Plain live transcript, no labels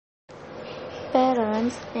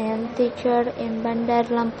Parents and teachers in Bandar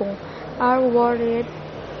Lampung are worried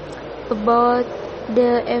about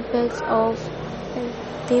the effects of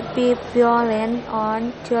TV violence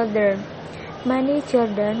on children. Many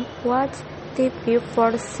children watch TV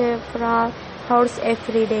for several hours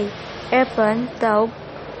every day, even though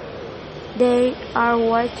they are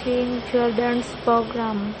watching children's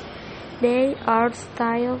programs. They are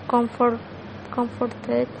still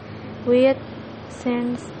comforted with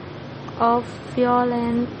sense of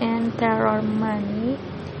violence and terror. Many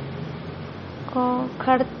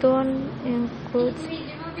cartoons include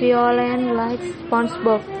violence like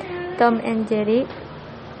SpongeBob, Tom and Jerry,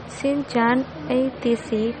 Shin-chan,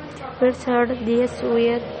 etc. Research this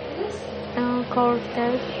with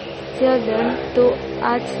encourage children to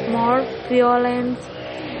act more violent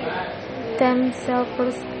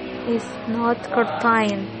themselves is not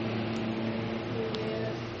curtailed.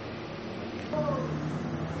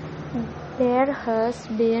 There has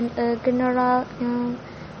been a general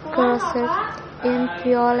increase in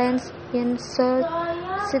violence in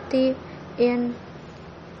society in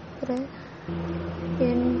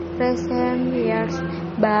recent years,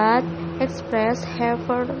 but experts have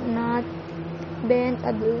not been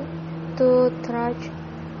able to trace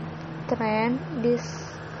trend this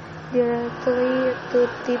directly to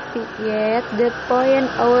TV. Yet they point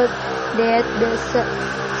out that the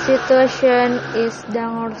situation is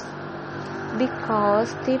dangerous because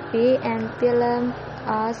TV and film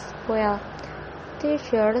as well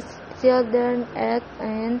teaches children at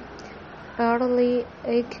an early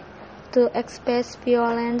age to expect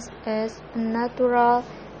violence as a natural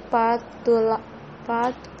part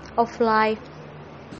of life.